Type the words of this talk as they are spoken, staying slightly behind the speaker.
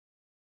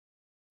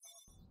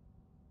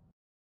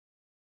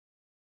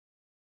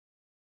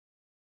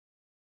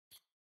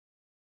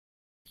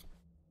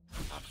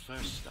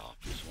first stop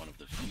is one of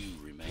the few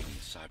remaining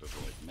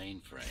Cybervoid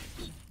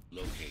mainframes,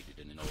 located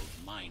in an old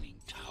mining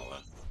tower.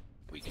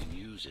 We can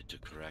use it to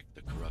correct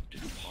the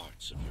corrupted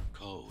parts of your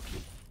code,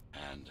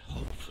 and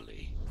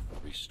hopefully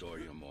restore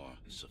your more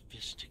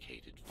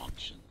sophisticated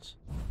functions.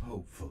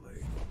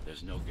 Hopefully.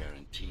 There's no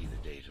guarantee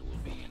the data will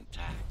be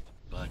intact,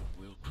 but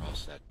we'll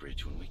cross that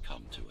bridge when we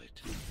come to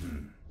it.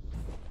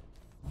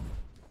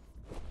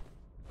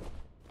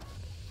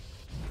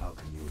 How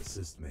can you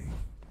assist me?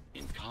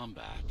 In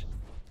combat,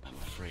 I'm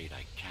afraid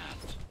I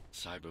can't.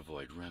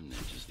 Cybervoid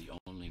Remnant is the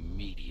only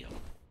medium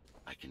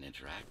I can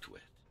interact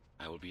with.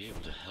 I will be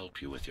able to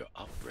help you with your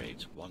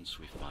upgrades once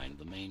we find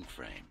the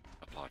mainframe.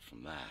 Apart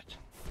from that,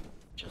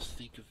 just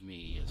think of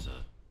me as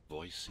a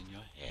voice in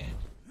your head,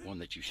 one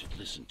that you should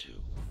listen to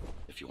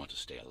if you want to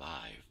stay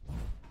alive.